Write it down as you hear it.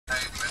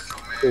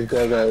This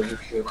guy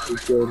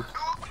he's good.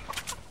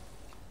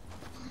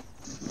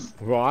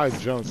 Bro, I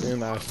jumped in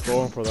that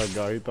storm for that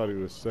guy. He thought he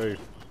was safe.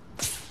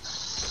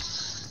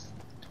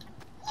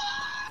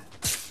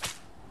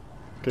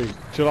 Okay,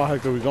 chill out,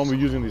 Hector. We don't be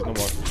using these no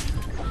more.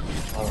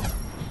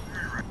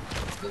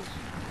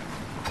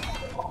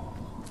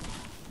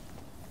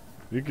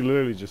 You can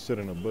literally just sit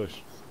in a bush.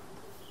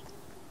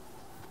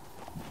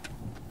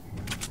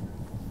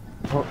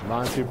 Oh,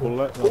 9 people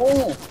left.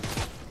 No.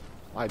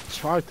 I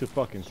tried to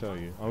fucking tell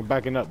you. I'm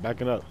backing up,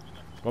 backing up.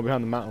 Go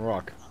behind the mountain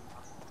rock.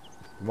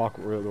 The rock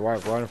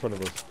right in front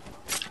of us.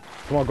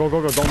 Come on, go,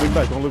 go, go. Don't look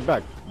back, don't look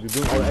back. You're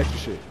doing all the extra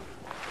shit.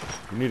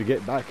 You need to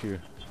get back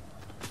here.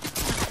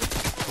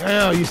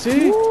 Damn, you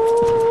see?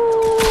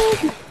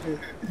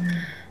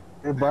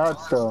 They're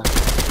bots though.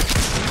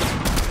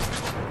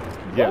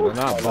 Yeah, they're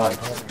not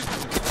bots.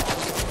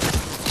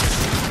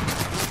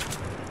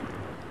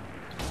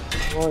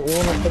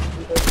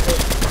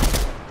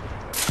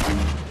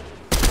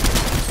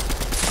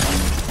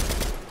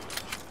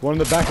 One in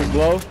the back is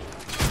low.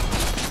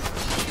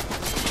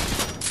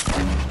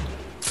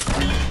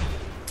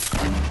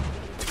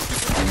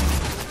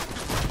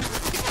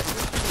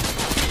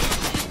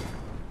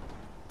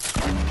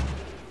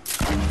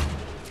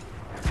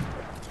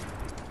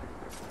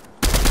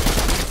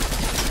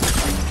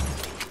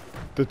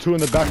 The 2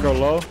 in the back are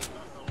low.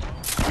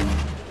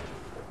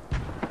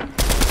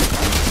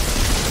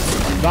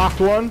 Knocked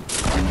one.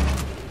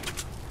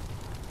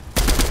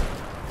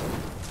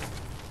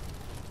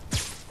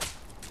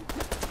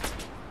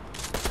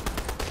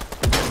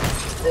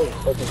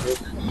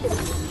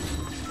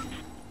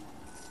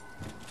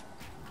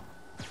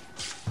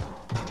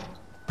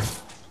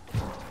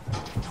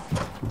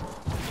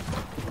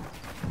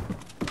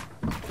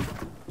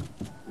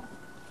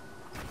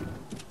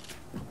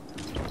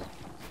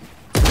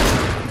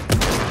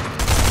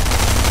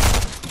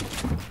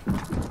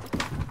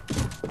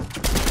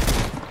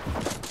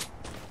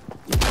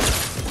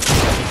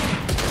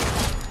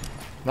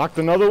 Knocked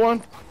another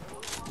one.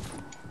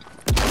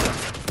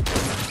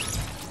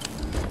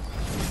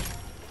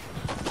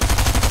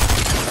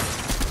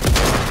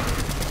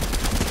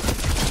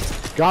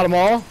 Got them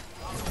all.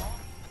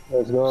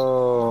 Let's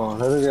go.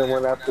 Let's get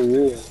one after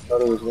you. I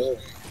thought it was me.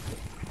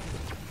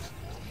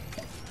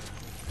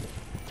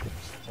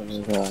 Oh my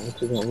god,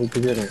 what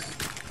you getting?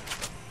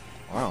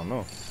 I don't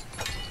know.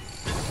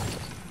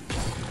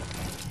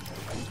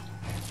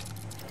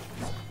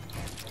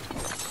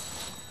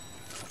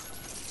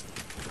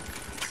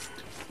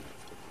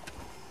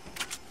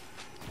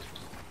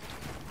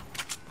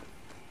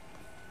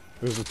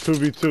 There's a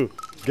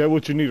 2v2. Get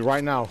what you need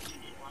right now.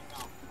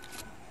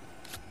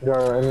 There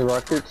are any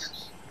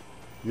rockets?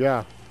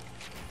 Yeah.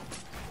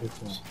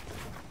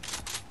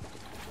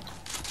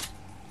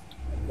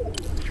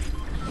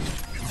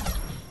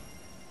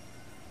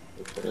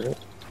 Okay.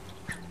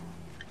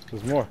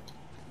 There's more.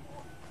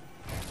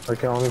 I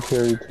can only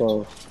carry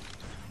 12.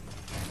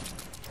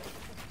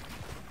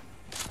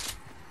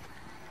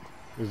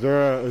 Is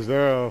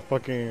there a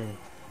fucking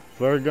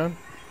flare gun?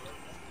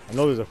 I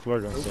know there's a flare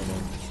gun somewhere.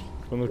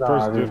 From the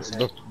first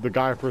dude, the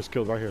guy I first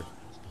killed right here.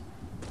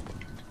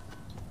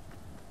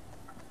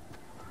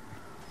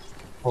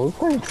 Oh, we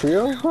playing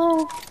trios,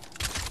 bro?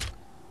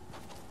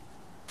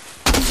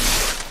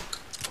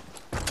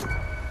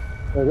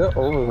 Yeah, they're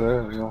over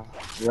there, yo.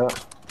 Yeah.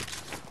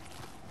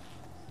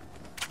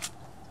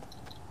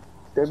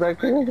 Stay back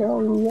there,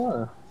 hell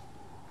yeah.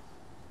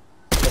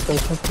 Let them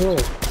come through.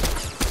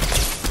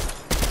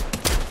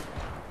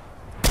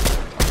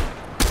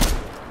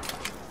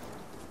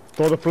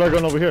 Throw the flare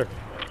gun over here.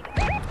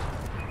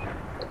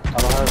 I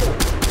don't have it.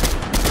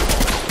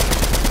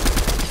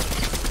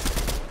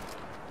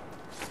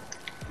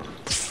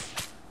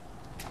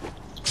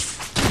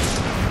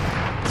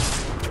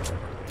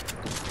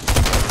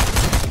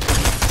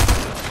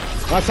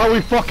 That's how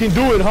we fucking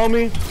do it,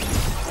 homie.